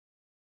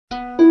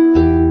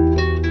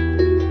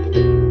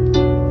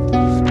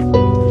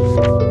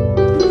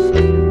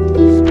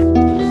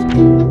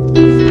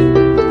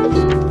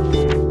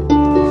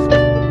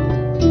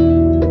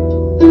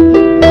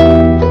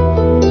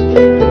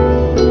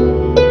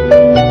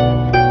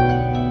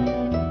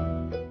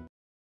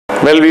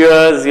Well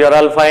viewers, you are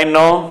all fine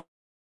now.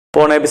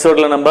 போன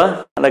எபிசோட்ல நம்ம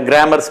அந்த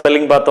கிராமர்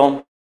ஸ்பெல்லிங் பார்த்தோம்.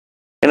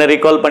 என்ன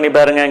ரீகால் பண்ணி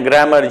பாருங்க.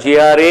 Grammar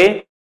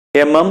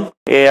GRAMMAR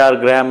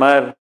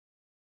grammar.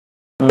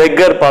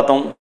 பெக்கர்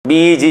பார்த்தோம்.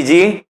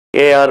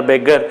 BEGGAR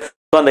beggar.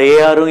 ஸோ அந்த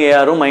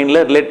ஏஆரும் மைண்டில்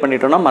ரிலேட்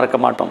பண்ணிட்டோம்னா மறக்க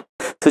மாட்டோம்.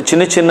 ஸோ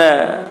சின்ன சின்ன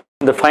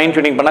இந்த ஃபைன்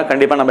டியூனிங் பண்ணால்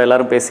கண்டிப்பாக நம்ம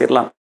எல்லாரும்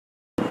பேசிடலாம்.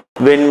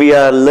 When we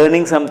are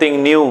learning something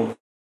new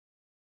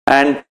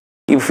and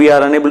if we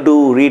are unable to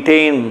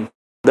retain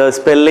the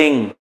spelling,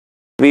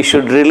 we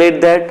should relate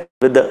that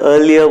with the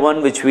earlier one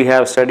which we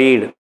have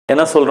studied.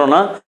 என்ன சொல்கிறோன்னா,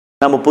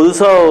 நம்ம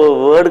புதுசாக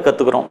வேர்டு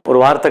கற்றுக்குறோம், ஒரு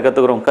வார்த்தை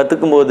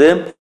கற்றுக்கும் போது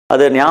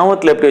அதை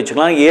ஞாபகத்தில் எப்படி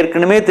வச்சுக்கலாம்,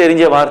 ஏற்கனவே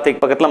தெரிஞ்ச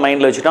வார்த்தைக்கு பக்கத்தில்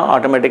மைண்டில் வச்சுட்டோம்,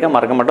 ஆட்டோமேட்டிக்காக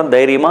மறக்க மாட்டோம்,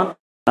 தைரியமாக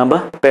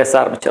நம்ம பேச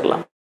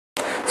ஆரம்பிச்சிடலாம்.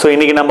 ஸோ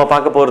இன்றைக்கி நம்ம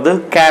பார்க்க போகிறது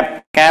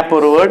கேப்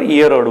ஒரு வேர்டு,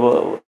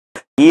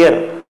 இயர்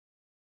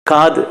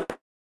காது.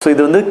 ஸோ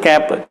இது வந்து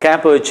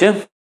கேப்பை வச்சு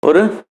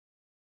ஒரு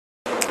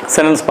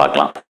சென்டென்ஸ்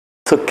பார்க்கலாம்.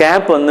 ஸோ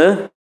கேப் வந்து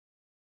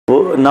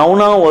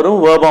நவுனாகவும் வரும்,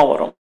 வேர்பாகவும்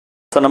வரும்.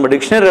 ஸோ நம்ம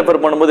டிக்ஷனரி ரெஃபர்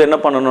பண்ணும்போது என்ன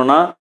பண்ணணும்னா,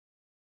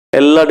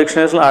 எல்லா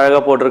டிக்ஷனரிஸ்லும்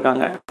அழகாக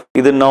போட்டிருக்காங்க,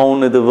 இது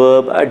நவுன், இது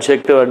வேர்ப்,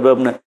 அட்ஜெக்டிவ்,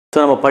 அட்வெர்ப்னு. ஸோ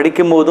நம்ம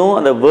படிக்கும்போதும்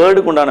அந்த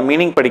வேர்டுக்கு உண்டான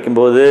மீனிங்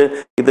படிக்கும்போது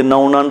இது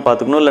நவுனான்னு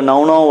பார்த்துக்கணும், இல்லை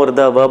நவுனாகவும்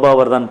வருதா வேர்பாக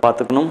வருதான்னு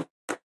பார்த்துக்கணும்.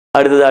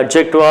 அடுத்தது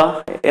அட்ஜெக்டிவா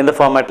எந்த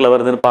ஃபார்மேட்டில்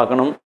வருதுன்னு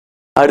பார்க்கணும்.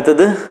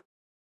 அடுத்தது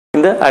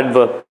இந்த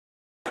அட்வெர்ப்.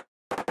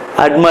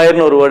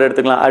 அட்மயர்னு ஒரு வேர்டு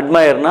எடுத்துக்கலாம்.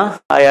 அட்மயர்னா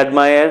ஐ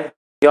admire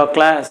your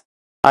class,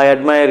 I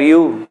admire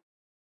you.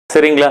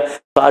 சரிங்களா?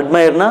 ஸோ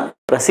அட்மயர்னா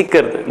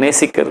ரசிக்கிறது,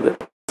 நேசிக்கிறது.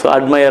 ஸோ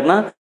அட்மயர்னா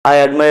ஐ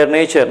அட்மயர்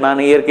நேச்சர், நான்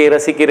இயற்கையை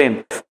ரசிக்கிறேன்.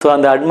 ஸோ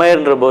அந்த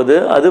அட்மயர்ன்ற போது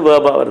அது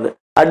வேர்பாக வருது.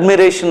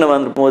 அட்மிரேஷன்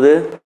வரும்போது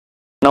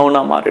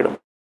நவுனா மாறிடும்.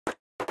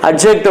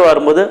 அட்ஜெக்டிவ்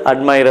வரும்போது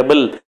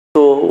அட்மைரபிள்.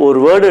 ஸோ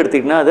ஒரு வேர்டு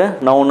எடுத்திங்கன்னா அதை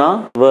நவுனா,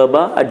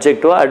 வேர்பா,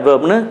 அட்ஜெக்டிவா,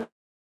 அட்வெர்ப்னு.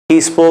 ஹீ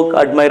ஸ்போக்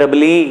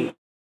அட்மைரபிளி,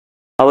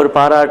 அவர்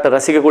பாராட்ட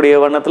ரசிக்கக்கூடிய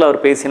வண்ணத்தில்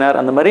அவர்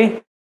பேசினார். அந்த மாதிரி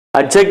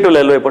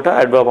அட்ஜெக்டிவ்ல எல்வை போட்டால்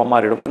அட்வெர்பாக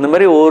மாறிடும். இந்த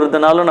மாதிரி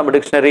ஒவ்வொரு நாளும் நம்ம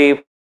டிக்ஷனரி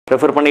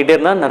ரெஃபர் பண்ணிகிட்டே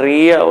இருந்தால்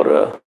நிறைய ஒரு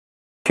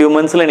ஃபியூ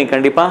மந்த்ஸில் நீங்கள்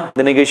கண்டிப்பாக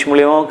இந்த நிகழ்ச்சி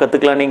மூலியமாக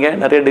கற்றுக்கலாம். நீங்கள்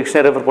நிறைய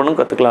டிக்ஷனரி ரெஃபர் பண்ணணும்,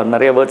 கற்றுக்கலாம்,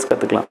 நிறைய வேர்ட்ஸ்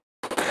கற்றுக்கலாம்.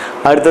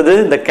 அடுத்தது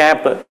இந்த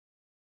கேப்பு.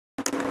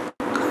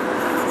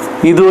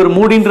 இது ஒரு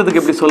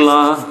மூடின்றதுக்கு எப்படி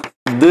சொல்லலாம்,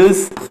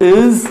 this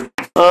is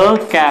a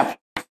gap.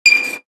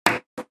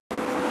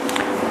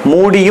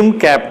 மூடியும்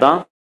gap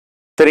தான்.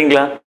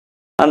 சரிங்களா?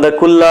 அந்த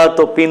குல்லா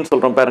தொப்பின்னு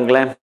சொல்கிறோம்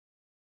பாருங்களேன்,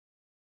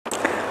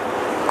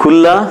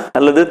 குல்லா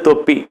அல்லது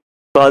தொப்பி.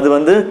 ஸோ அது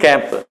வந்து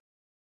கேப்.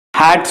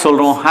 ஹேட்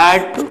சொல்கிறோம்,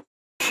 ஹேட்,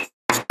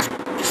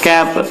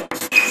 கேப்,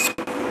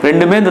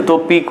 ரெண்டுமே இந்த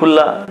தொப்பி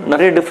குல்லா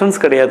நிறைய டிஃப்ரென்ஸ்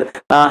கிடையாது.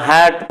 நான்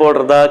ஹேட்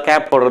போடுறதா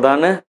கேப்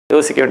போடுறதான்னு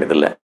யோசிக்க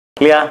வேண்டியதில்லை,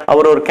 இல்லையா?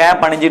 அவர் ஒரு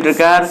கேப் அணிஞ்சிட்டு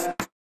இருக்கார்.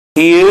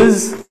 He is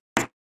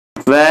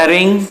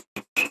wearing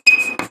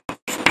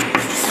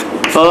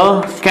a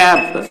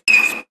cap.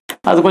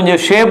 அது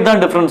கொஞ்சம் ஷேப்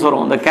தான் டிஃப்ரென்ஸ்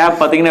வரும். இந்த கேப்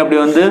பார்த்தீங்கன்னா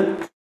இப்படி வந்து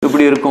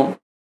இப்படி இருக்கும்.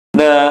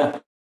 இந்த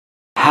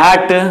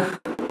ஹேட்டு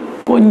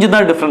கொஞ்சம்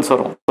தான் டிஃப்ரென்ஸ்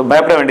வரும். ஸோ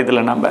பயப்பட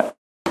வேண்டியதில்லை நம்ம.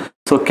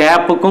 ஸோ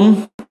கேப்புக்கும்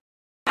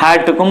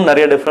ஹேட்டுக்கும்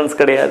நிறைய டிஃப்ரென்ஸ்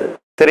கிடையாது.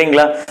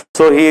 சரிங்களா?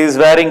 So he is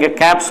wearing a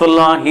gap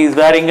சொல்லலாம், he is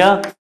wearing a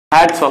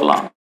had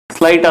சொல்லலாம்.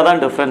 ஸ்லைட்டாக தான்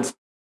டிஃப்ரென்ஸ்.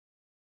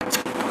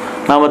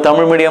 நம்ம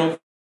தமிழ் மீடியம்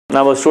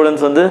நம்ம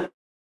ஸ்டூடெண்ட்ஸ் வந்து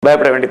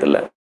பயப்பட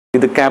வேண்டியதில்லை.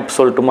 இது கேப்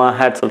சொல்லட்டுமா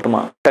ஹேட்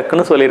சொல்லட்டுமா,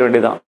 டக்குன்னு சொல்லிட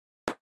வேண்டியதான்.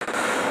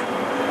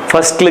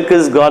 ஃபர்ஸ்ட் கிளிக்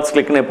இஸ் காட்ஸ்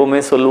கிளிக்னு எப்போவுமே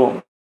சொல்லுவோம்.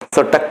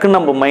 ஸோ டக்குன்னு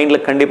நம்ம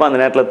மைண்டில் கண்டிப்பாக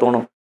அந்த நேரத்தில்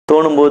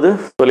தோணும்போது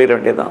சொல்லிட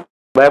வேண்டியதுதான்,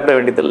 பயப்பட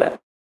வேண்டியதில்லை.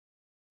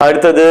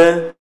 அடுத்தது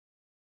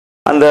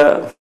அந்த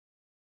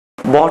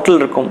பாட்டில்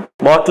இருக்கும்,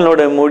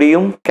 பாட்டிலோட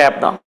மூடியும் கேப்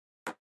தான்.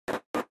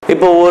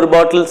 இப்போ ஒரு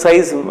பாட்டில்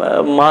சைஸ்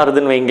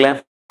மாறுதுன்னு வைங்களேன்,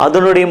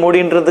 அதனுடைய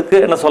மூடின்றதுக்கு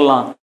என்ன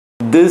சொல்லலாம்,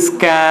 திஸ்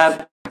கேப்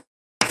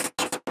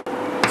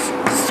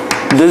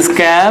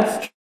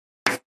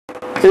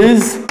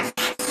இஸ்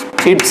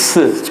இட்ஸ்.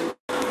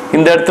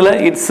 இந்த இடத்துல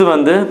இட்ஸ்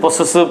வந்து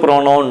பொசசிவ்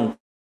ப்ரோனவுன்.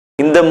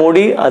 இந்த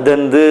மூடி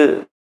அதந்து.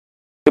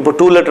 இப்போ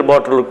 2 லிட்டர்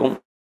பாட்டில் இருக்கும்,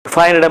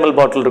 500 ml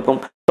பாட்டில்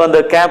இருக்கும். ஸோ அந்த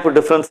கேப்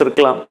டிஃப்ரென்ஸ்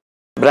இருக்கலாம்,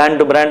 பிராண்ட்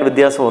டு பிராண்ட்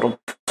வித்தியாசம் வரும்.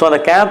 ஸோ அந்த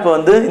கேப்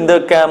வந்து இந்த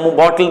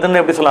பாட்டில் தானே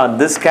எப்படி சொல்லலாம்,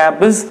 திஸ்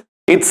கேப் இஸ்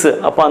இட்ஸ்.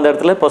 அப்போ அந்த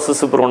இடத்துல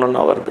பொசசிவ்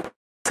ப்ரோனவுன் வருது.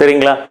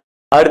 சரிங்களா?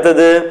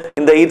 அடுத்தது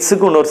இந்த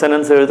இட்ஸுக்கு இன்னொரு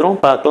சென்டென்ஸ் எழுதுறோம்,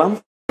 பார்க்கலாம்.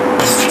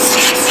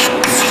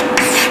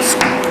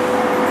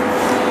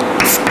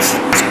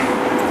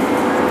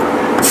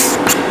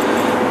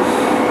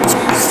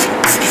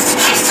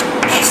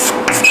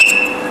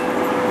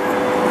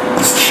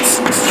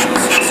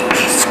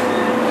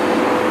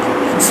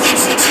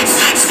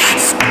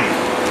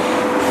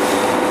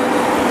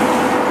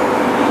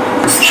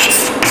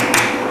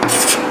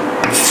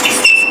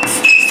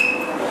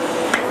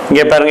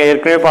 இங்கே பாருங்க,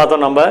 ஏற்கனவே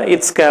பார்த்தோம் நம்ம,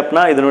 இட்ஸ்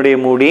கேப்னா இதனுடைய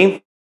மூடி.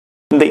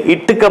 இந்த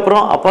இட்டுக்கு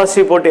அப்புறம்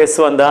அப்பாசிட்டிவ் போட்டு எஸ்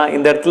வந்தா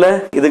இந்த இடத்துல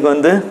இதுக்கு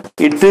வந்து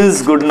இட் இஸ்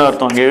குட்னு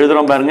அர்த்தம். இங்கே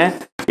எழுதுறோம் பாருங்க,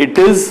 இட்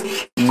இஸ்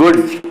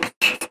குட்.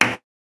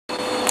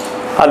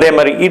 அதே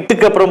மாதிரி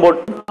இட்டுக்கு அப்புறம்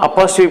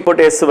அப்பாசிட்டிவ்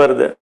போட்டு எஸ்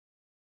வருது,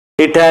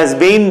 it has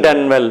been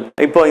done well.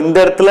 இப்போ இந்த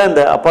இடத்துல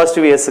இந்த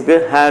அப்பாசிட்டிவ் எஸ்க்கு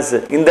ஹேஸ்,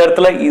 இந்த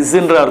இடத்துல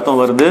இஸ்ன்ற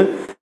அர்த்தம் வருது,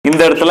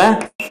 இந்த இடத்துல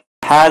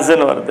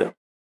ஹேஸ்ன்னு வருது.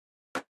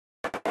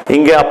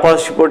 இங்க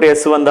அப்பாசிட்டிவ் போட்டு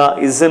எஸ் வந்தா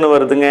இஸ்ன்னு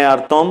வருதுங்க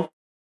அர்த்தம்.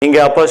 இங்க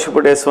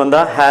apostrophe s வந்தா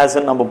has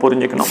நம்ம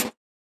புரிஞ்சுக்கணும்.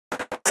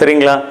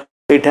 சரிங்களா?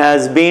 it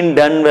has been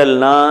done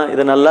wellனா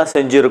இது நல்லா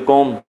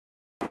செஞ்சிருக்கும்.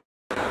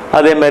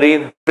 அதே மாதிரி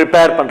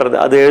ப்ரிப்பேர் பண்றது,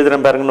 அது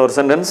எழுதுறேன் பாருங்க ஒரு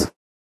sentence.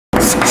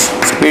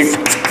 it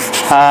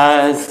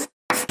has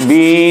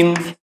been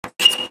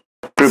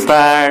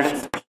prepared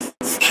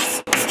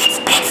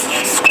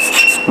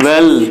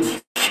well.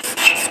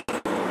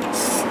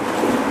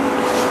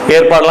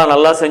 ஏற்பாடுலாம்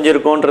நல்லா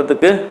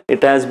செஞ்சிருக்கோன்றதுக்கு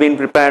it has been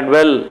prepared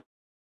well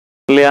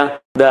இல்லையா?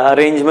 the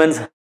arrangements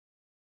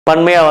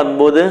பன்மையா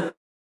வரும்போது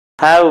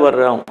have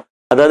வரும்,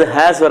 அதாவது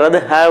has வராது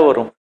have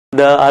வரும்.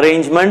 the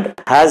arrangement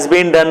has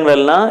been done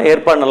wellனா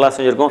ஏற்பாடு நல்லா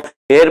செஞ்சிருக்கோம்,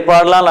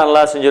 ஏற்பாடுலாம்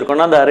நல்லா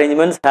செஞ்சிருக்கோம்னா the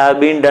arrangements have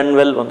been done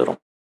well வந்துடும்.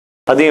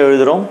 அதையும்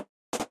எழுதுறோம்.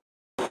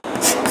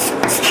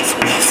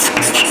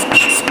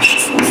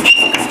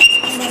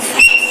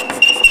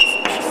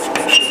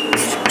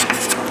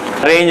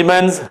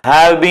 arrangements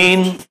have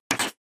been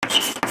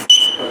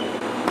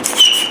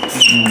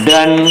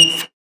done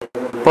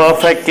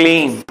perfectly.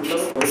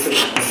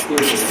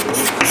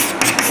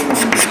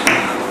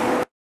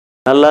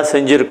 நல்லா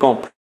செஞ்சிருக்கோம்.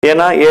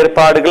 ஏன்னா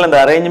ஏற்பாடுகள் அந்த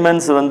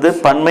அரேஞ்ச்மெண்ட்ஸ் வந்து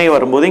பன்மை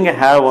வரும்போது இங்க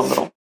ஹேவ்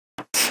வந்துடும்.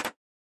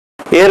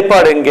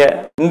 ஏற்பாடு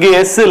இங்க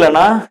எஸ்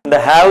இல்லைன்னா இந்த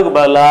ஹேவுக்கு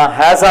பதிலா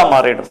ஹேஸா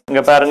மாறிடும்.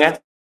 இங்க பாருங்க,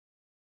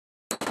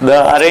 the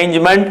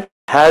arrangement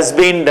has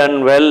been done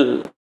well.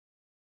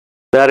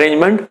 the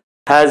arrangement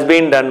has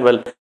been done well.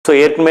 So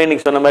ஏற்கனவே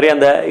நீங்க சொன்ன மாதிரி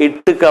அந்த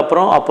இட்டுக்கு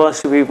அப்புறம்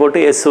அப்போஸ்ட்ரோஃபி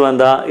போட்டு எஸ்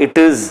வந்தா it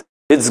is,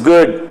 it's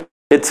good,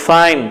 it's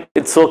fine,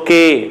 it's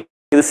okay,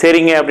 இது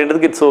சரிங்க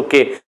அப்படின்றதுக்கு இட்ஸ்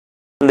ஓகே.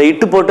 அந்த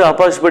இட்டு போட்டு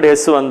அப்போஸ்ட்ரோஃபி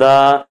எஸ் வந்தா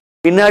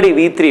பின்னாடி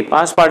V3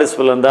 பாஸ்ட்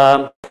பார்ட்டிசிபிள் வந்தா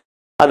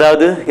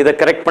அதாவது இதை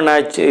கரெக்ட்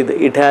பண்ணாச்சு, இது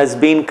it has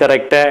been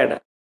corrected.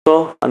 So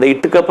அந்த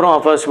இட்டுக்கு அப்புறம்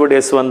அப்போஸ்ட்ரோஃபி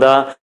எஸ் வந்தா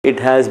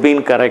it has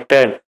been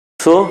corrected.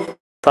 So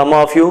some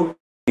of you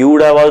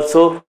would have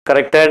also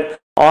corrected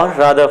or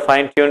rather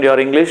fine tuned your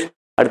English.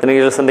 அடுத்த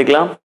நிகழ்ச்சியில்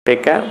சந்திக்கலாம்.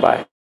 டேக் கேர், பாய்.